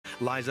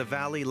lies a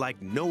valley like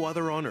no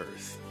other on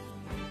Earth,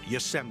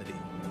 Yosemite,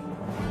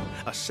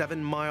 a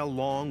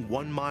 7-mile-long,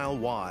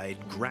 1-mile-wide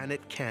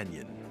granite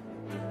canyon.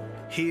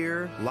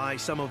 Here lie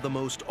some of the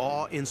most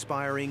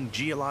awe-inspiring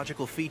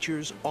geological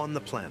features on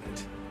the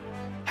planet.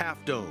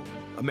 Half Dome,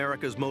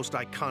 America's most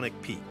iconic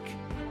peak.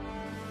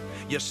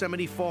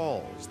 Yosemite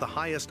Falls, the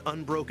highest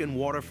unbroken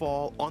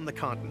waterfall on the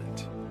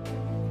continent.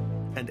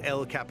 And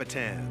El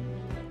Capitan,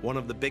 one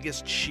of the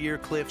biggest sheer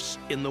cliffs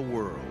in the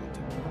world.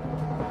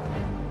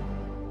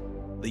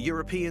 The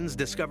Europeans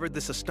discovered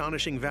this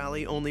astonishing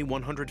valley only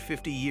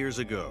 150 years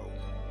ago.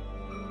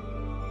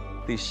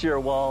 These sheer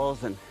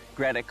walls and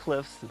granite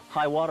cliffs and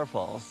high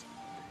waterfalls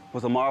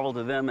was a marvel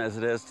to them as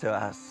it is to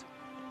us.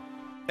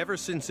 Ever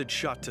since it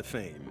shot to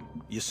fame,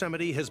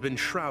 Yosemite has been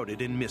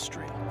shrouded in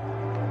mystery.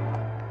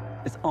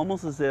 It's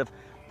almost as if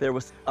there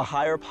was a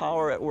higher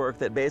power at work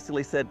that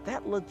basically said,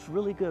 that looks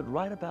really good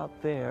right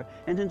about there,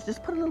 and then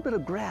just put a little bit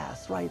of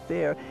grass right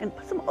there, and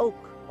put some oak,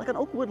 like an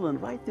oak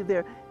woodland right through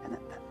there, and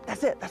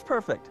that's it, that's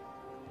perfect.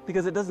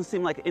 Because it doesn't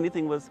seem like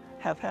anything was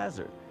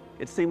haphazard.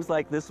 It seems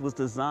like this was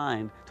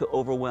designed to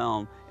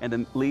overwhelm and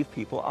to leave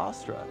people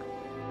awestruck.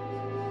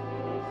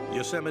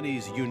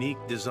 Yosemite's unique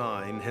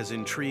design has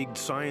intrigued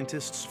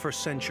scientists for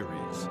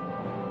centuries.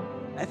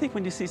 I think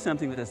when you see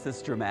something that's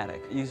this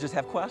dramatic, you just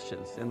have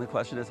questions. And the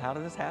question is, how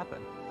did this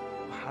happen?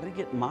 How did you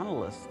get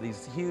monoliths,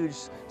 these huge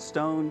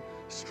stone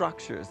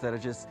structures that are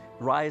just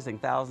rising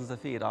thousands of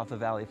feet off the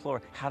valley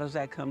floor? How does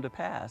that come to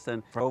pass?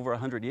 And for over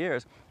 100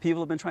 years,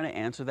 people have been trying to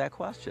answer that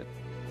question.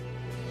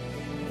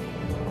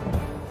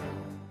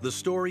 The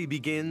story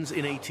begins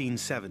in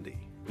 1870,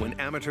 when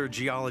amateur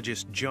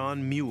geologist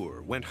John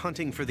Muir went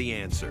hunting for the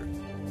answer.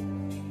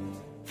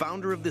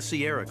 Founder of the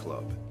Sierra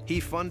Club, he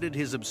funded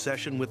his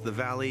obsession with the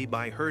valley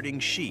by herding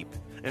sheep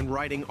and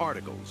writing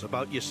articles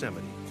about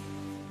Yosemite.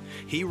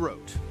 He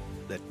wrote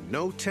that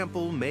no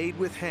temple made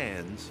with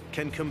hands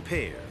can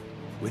compare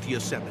with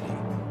Yosemite.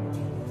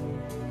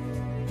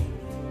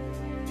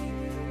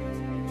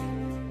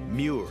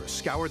 Muir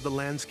scoured the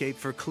landscape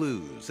for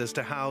clues as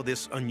to how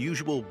this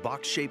unusual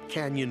box-shaped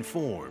canyon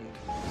formed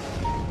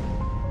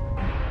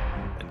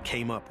and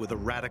came up with a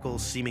radical,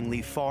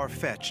 seemingly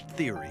far-fetched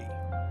theory.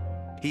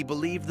 He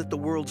believed that the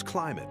world's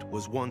climate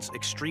was once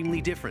extremely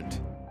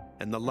different,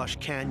 and the lush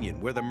canyon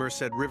where the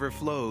Merced River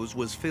flows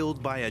was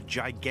filled by a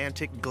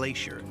gigantic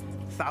glacier,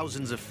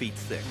 thousands of feet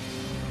thick.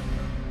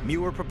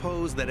 Muir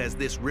proposed that as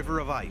this river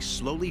of ice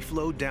slowly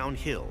flowed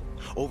downhill,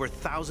 over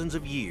thousands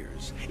of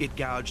years, it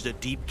gouged a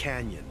deep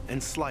canyon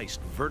and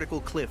sliced vertical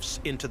cliffs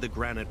into the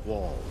granite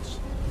walls.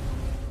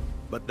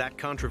 But that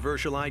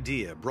controversial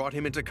idea brought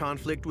him into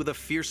conflict with a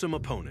fearsome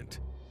opponent,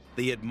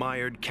 the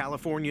admired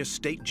California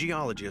state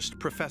geologist,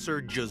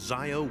 Professor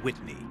Josiah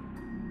Whitney.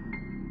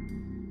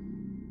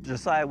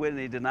 Josiah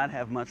Whitney did not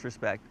have much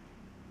respect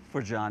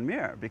for John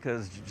Muir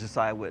because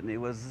Josiah Whitney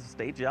was a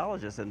state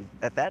geologist, and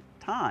at that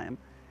time,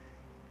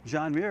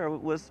 John Muir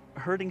was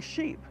herding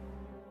sheep.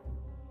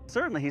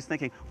 Certainly he's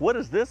thinking, what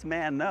does this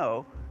man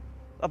know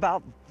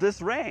about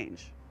this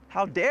range?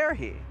 How dare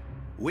he?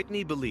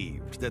 Whitney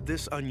believed that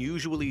this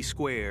unusually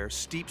square,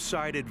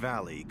 steep-sided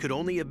valley could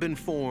only have been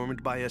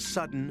formed by a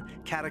sudden,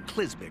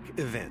 cataclysmic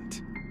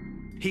event.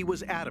 He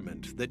was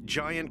adamant that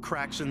giant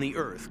cracks in the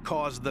earth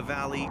caused the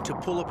valley to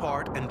pull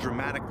apart and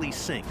dramatically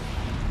sink,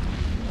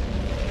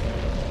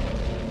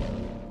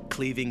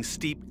 cleaving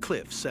steep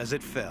cliffs as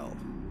it fell.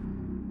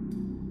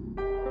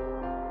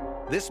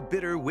 This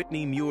bitter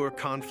Whitney-Muir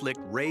conflict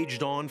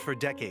raged on for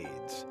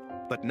decades,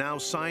 but now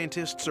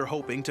scientists are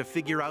hoping to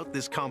figure out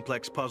this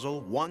complex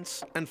puzzle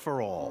once and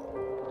for all.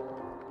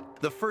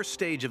 The first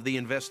stage of the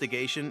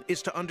investigation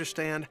is to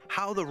understand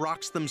how the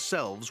rocks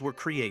themselves were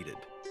created.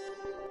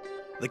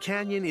 The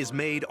canyon is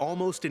made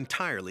almost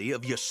entirely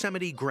of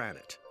Yosemite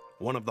granite,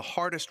 one of the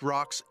hardest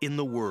rocks in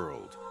the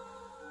world.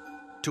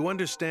 To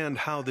understand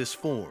how this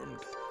formed,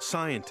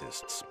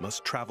 scientists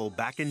must travel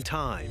back in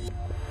time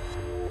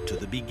to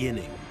the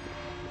beginning.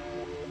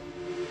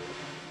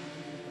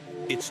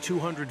 It's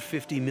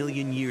 250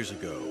 million years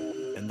ago,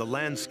 and the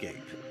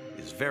landscape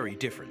is very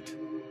different.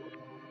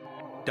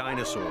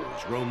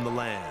 Dinosaurs roam the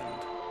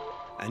land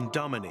and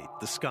dominate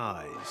the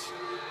skies.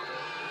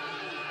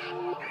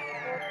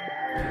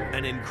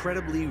 An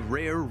incredibly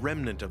rare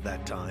remnant of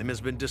that time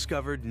has been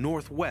discovered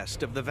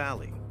northwest of the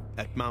valley,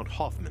 at Mount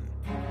Hoffman.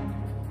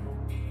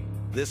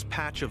 This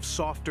patch of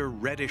softer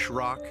reddish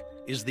rock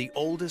is the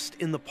oldest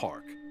in the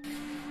park.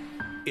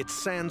 It's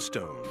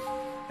sandstone,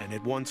 and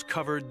it once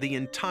covered the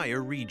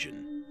entire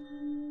region.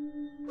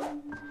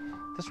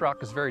 This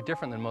rock is very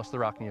different than most of the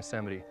rock in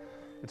Yosemite.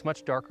 It's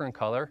much darker in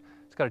color,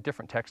 it's got a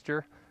different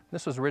texture.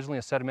 This was originally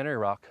a sedimentary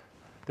rock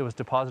that was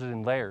deposited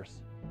in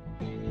layers.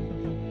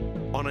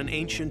 On an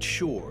ancient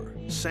shore,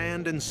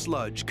 sand and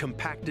sludge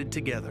compacted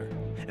together,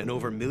 and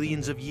over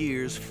millions of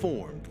years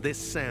formed this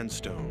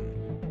sandstone.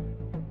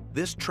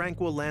 This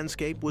tranquil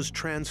landscape was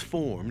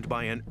transformed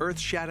by an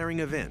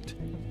earth-shattering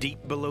event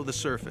deep below the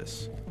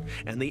surface,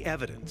 and the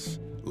evidence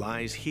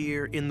lies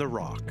here in the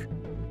rock.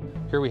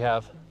 Here we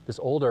have this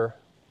older,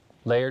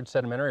 layered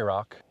sedimentary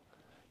rock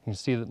You can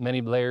see that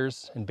many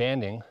layers and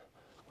banding,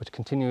 which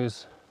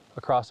continues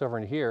across over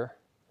into here.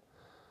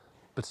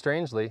 But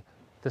strangely,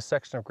 this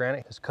section of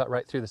granite is cut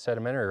right through the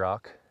sedimentary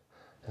rock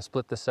and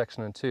split this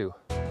section in two.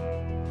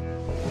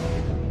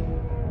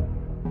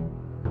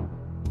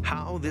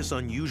 How this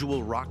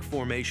unusual rock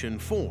formation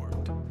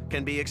formed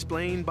can be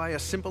explained by a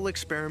simple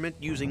experiment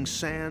using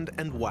sand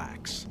and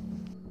wax.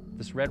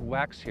 This red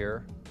wax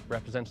here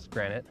represents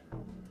granite.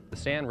 The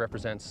sand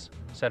represents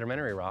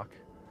sedimentary rock.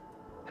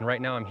 And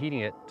right now I'm heating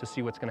it to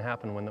see what's going to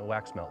happen when the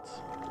wax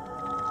melts.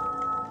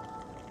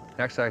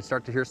 Actually, I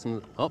start to hear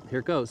some, oh, here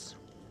it goes.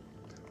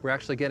 We're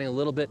actually getting a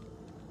little bit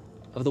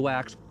of the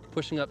wax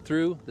pushing up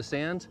through the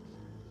sand,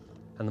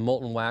 and the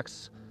molten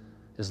wax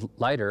is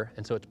lighter,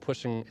 and so it's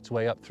pushing its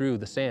way up through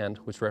the sand,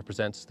 which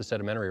represents the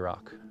sedimentary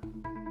rock.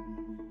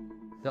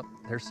 Yep,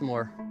 there's some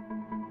more.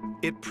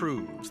 It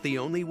proves the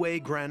only way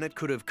granite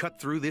could have cut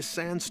through this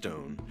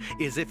sandstone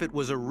is if it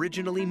was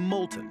originally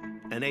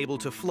molten and able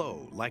to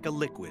flow like a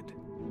liquid.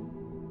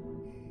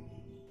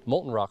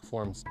 Molten rock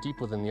forms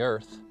deep within the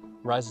earth,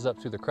 rises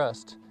up through the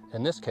crust,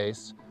 in this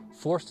case,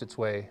 forced its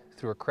way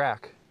through a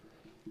crack,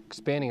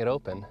 expanding it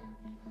open,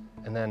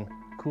 and then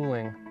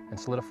cooling and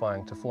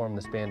solidifying to form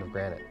this band of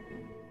granite.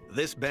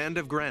 This band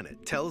of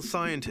granite tells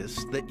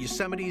scientists that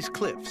Yosemite's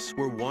cliffs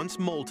were once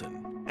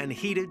molten and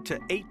heated to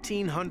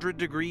 1,800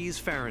 degrees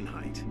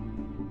Fahrenheit.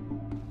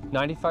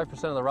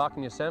 95% of the rock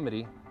in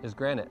Yosemite is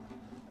granite,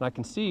 and I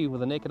can see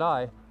with the naked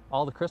eye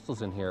all the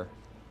crystals in here.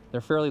 They're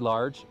fairly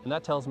large, and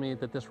that tells me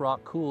that this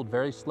rock cooled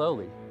very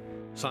slowly.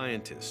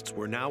 Scientists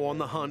were now on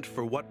the hunt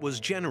for what was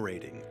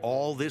generating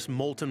all this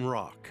molten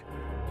rock.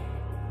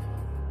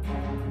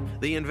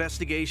 The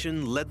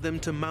investigation led them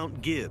to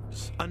Mount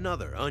Gibbs,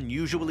 another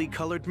unusually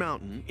colored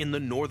mountain in the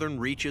northern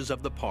reaches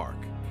of the park.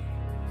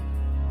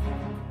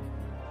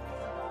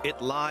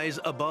 It lies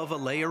above a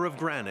layer of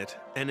granite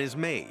and is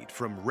made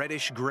from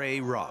reddish-gray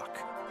rock.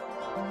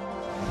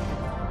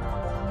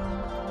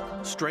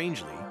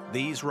 Strangely,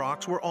 these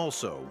rocks were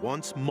also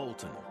once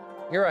molten.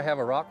 Here I have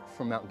a rock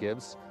from Mount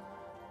Gibbs,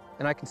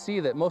 and I can see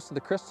that most of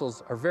the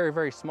crystals are very,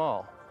 very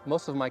small.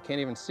 Most of them I can't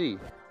even see.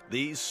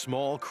 These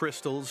small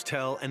crystals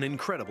tell an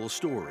incredible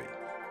story.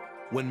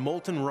 When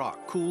molten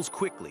rock cools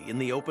quickly in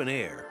the open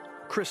air,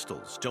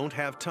 crystals don't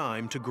have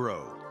time to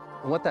grow.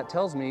 And what that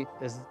tells me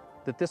is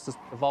that this is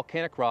a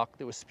volcanic rock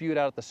that was spewed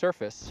out at the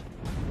surface.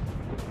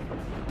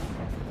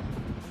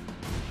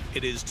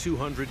 It is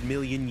 200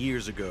 million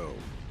years ago.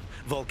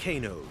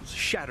 Volcanoes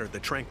shatter the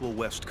tranquil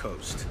west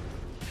coast.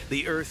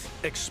 The earth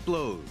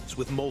explodes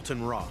with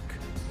molten rock.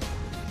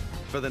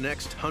 For the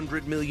next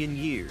 100 million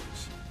years,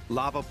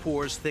 lava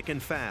pours thick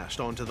and fast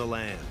onto the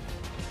land,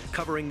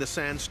 covering the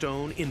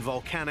sandstone in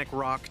volcanic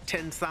rock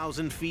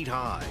 10,000 feet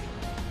high.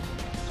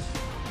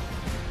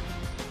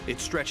 It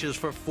stretches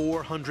for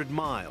 400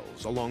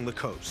 miles along the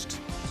coast.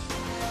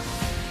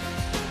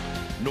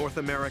 North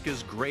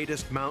America's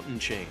greatest mountain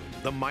chain,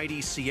 the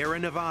mighty Sierra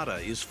Nevada,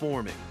 is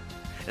forming,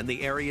 and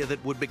the area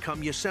that would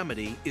become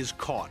Yosemite is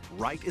caught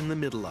right in the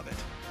middle of it.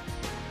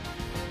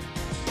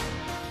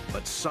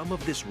 But some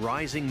of this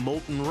rising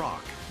molten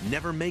rock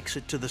never makes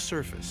it to the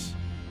surface.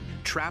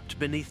 Trapped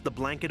beneath the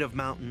blanket of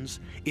mountains,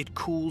 it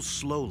cools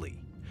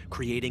slowly,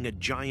 creating a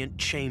giant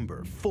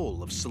chamber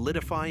full of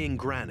solidifying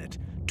granite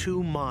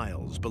 2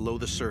 miles below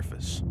the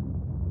surface.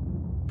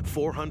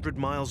 400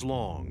 miles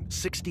long,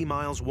 60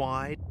 miles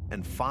wide,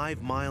 and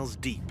 5 miles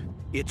deep,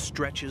 it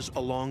stretches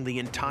along the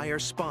entire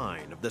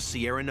spine of the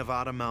Sierra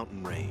Nevada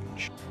mountain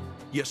range.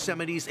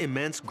 Yosemite's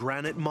immense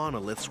granite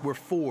monoliths were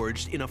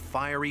forged in a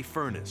fiery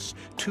furnace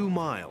 2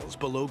 miles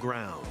below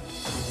ground.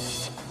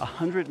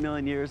 100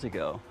 million years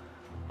ago,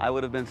 I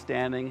would have been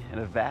standing in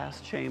a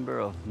vast chamber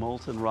of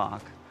molten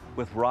rock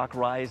with rock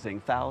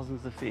rising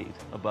thousands of feet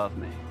above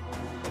me.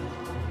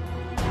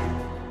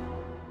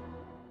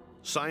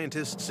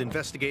 Scientists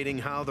investigating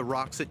how the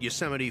rocks at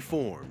Yosemite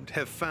formed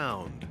have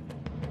found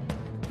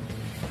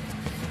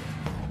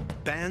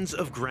bands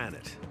of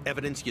granite,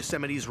 evidence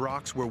Yosemite's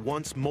rocks were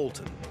once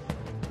molten,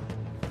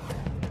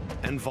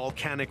 and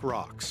volcanic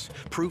rocks,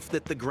 proof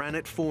that the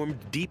granite formed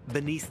deep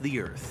beneath the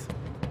earth.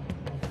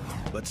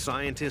 But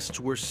scientists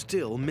were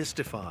still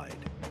mystified.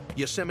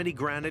 Yosemite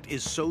granite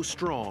is so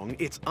strong,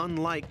 it's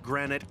unlike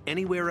granite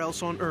anywhere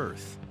else on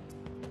Earth.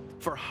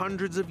 For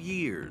hundreds of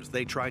years,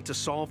 they tried to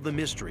solve the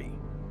mystery,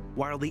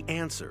 while the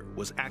answer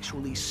was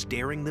actually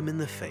staring them in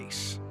the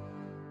face.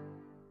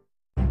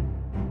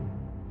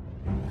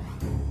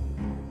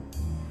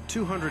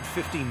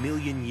 250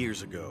 million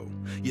years ago,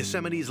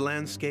 Yosemite's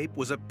landscape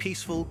was a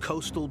peaceful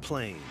coastal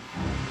plain.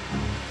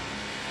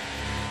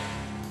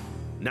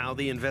 Now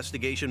the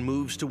investigation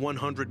moves to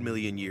 100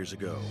 million years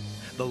ago.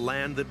 The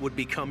land that would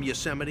become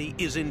Yosemite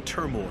is in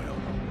turmoil.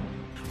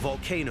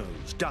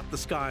 Volcanoes dot the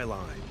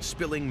skyline,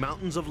 spilling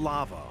mountains of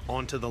lava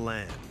onto the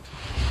land.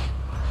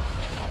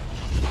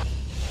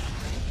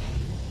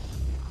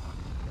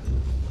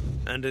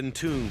 And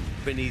entombed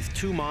beneath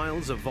 2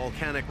 miles of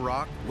volcanic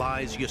rock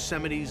lies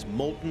Yosemite's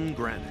molten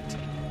granite.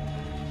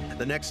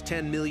 The next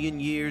 10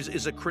 million years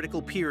is a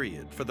critical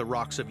period for the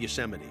rocks of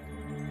Yosemite.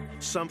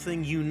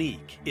 Something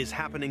unique is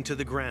happening to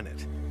the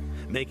granite,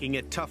 making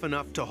it tough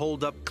enough to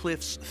hold up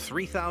cliffs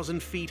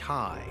 3,000 feet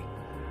high.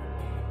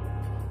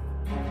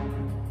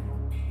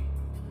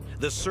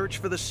 The search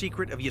for the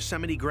secret of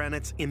Yosemite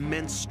granite's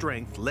immense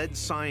strength led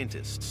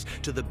scientists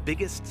to the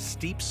biggest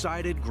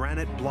steep-sided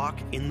granite block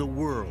in the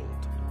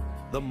world,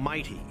 the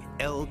mighty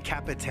El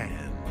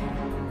Capitan.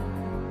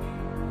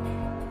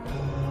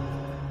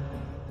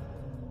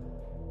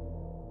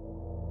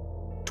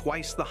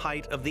 Twice the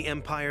height of the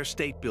Empire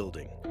State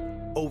Building,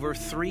 over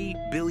 3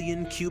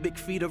 billion cubic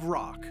feet of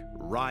rock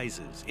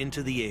rises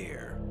into the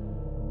air.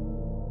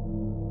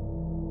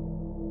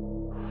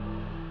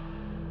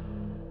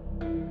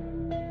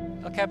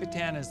 El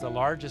Capitan is the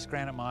largest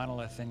granite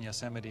monolith in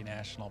Yosemite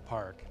National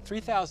Park.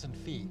 3,000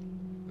 feet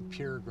of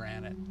pure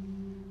granite.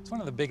 It's one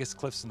of the biggest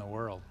cliffs in the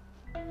world.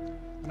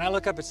 When I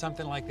look up at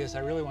something like this, I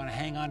really want to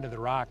hang on to the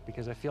rock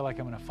because I feel like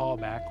I'm going to fall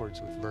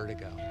backwards with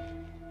vertigo.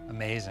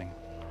 Amazing.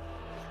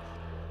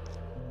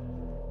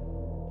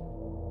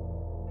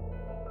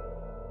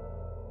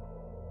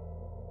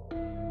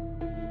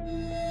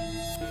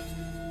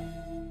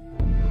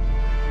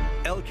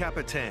 El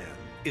Capitan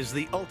is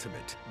the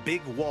ultimate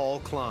big wall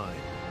climb.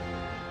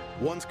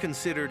 Once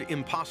considered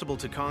impossible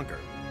to conquer,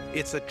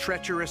 it's a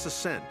treacherous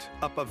ascent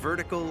up a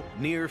vertical,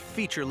 near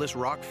featureless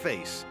rock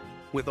face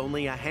with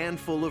only a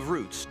handful of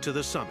routes to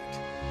the summit.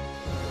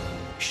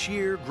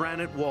 Sheer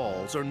granite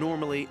walls are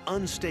normally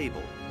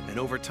unstable and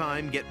over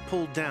time get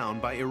pulled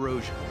down by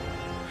erosion.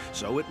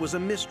 So it was a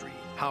mystery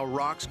how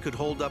rocks could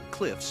hold up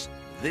cliffs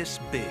this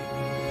big.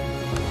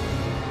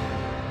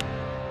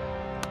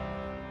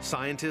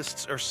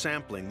 Scientists are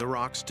sampling the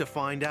rocks to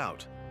find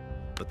out,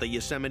 but the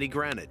Yosemite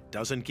granite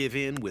doesn't give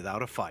in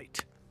without a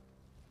fight.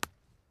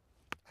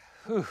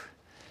 Whew.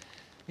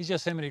 These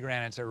Yosemite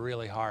granites are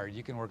really hard.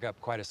 You can work up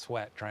quite a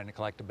sweat trying to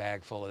collect a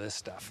bag full of this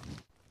stuff.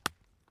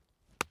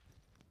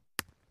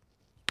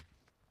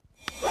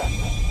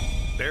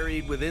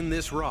 Buried within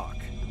this rock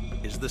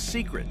is the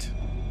secret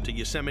to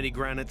Yosemite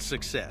granite's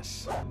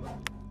success.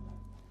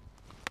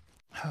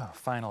 Oh,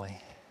 finally.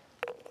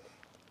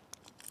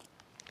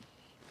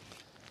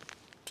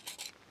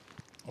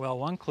 Well,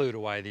 one clue to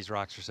why these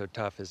rocks are so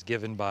tough is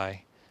given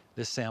by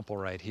this sample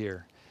right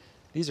here.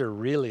 These are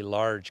really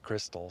large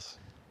crystals.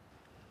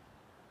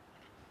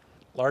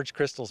 Large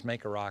crystals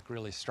make a rock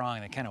really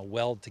strong. They kind of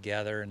weld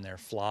together and they're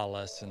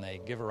flawless and they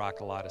give a rock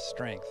a lot of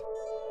strength.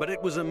 But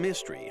it was a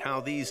mystery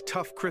how these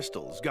tough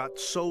crystals got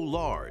so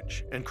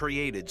large and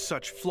created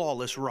such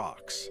flawless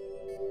rocks.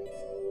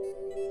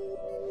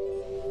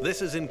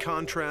 This is in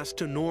contrast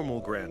to normal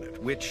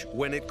granite, which,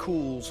 when it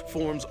cools,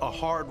 forms a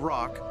hard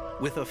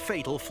rock with a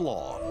fatal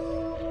flaw.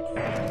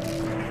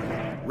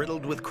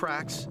 Riddled with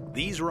cracks,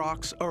 these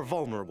rocks are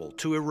vulnerable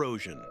to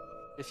erosion.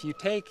 If you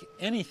take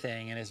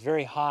anything and it's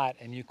very hot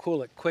and you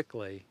cool it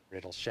quickly,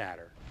 it'll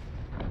shatter.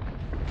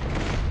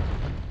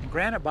 And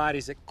granite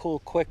bodies that cool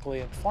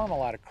quickly and form a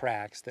lot of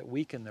cracks that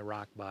weaken the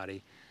rock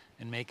body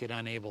and make it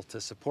unable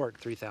to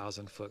support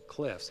 3,000-foot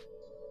cliffs.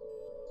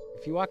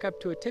 If you walk up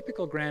to a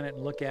typical granite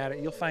and look at it,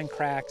 you'll find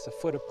cracks a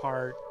foot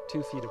apart,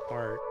 2 feet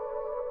apart.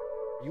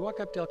 You walk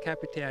up to El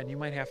Capitan, you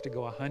might have to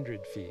go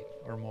 100 feet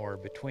or more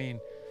between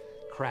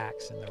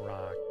cracks in the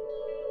rock.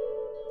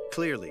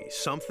 Clearly,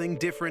 something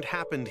different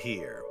happened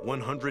here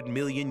 100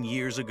 million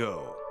years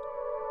ago.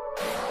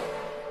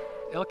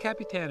 El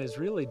Capitan is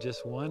really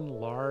just one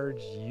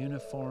large,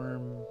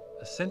 uniform,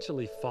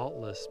 essentially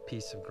faultless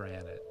piece of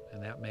granite,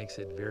 and that makes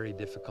it very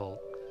difficult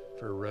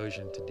for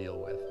erosion to deal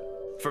with.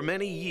 For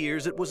many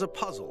years, it was a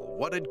puzzle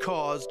what had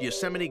caused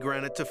Yosemite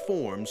granite to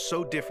form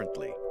so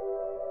differently.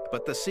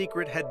 But the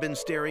secret had been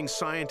staring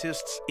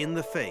scientists in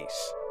the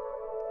face.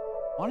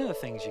 One of the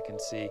things you can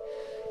see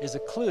is a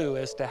clue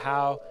as to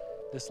how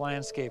this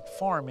landscape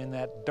formed in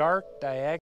that dark diagonal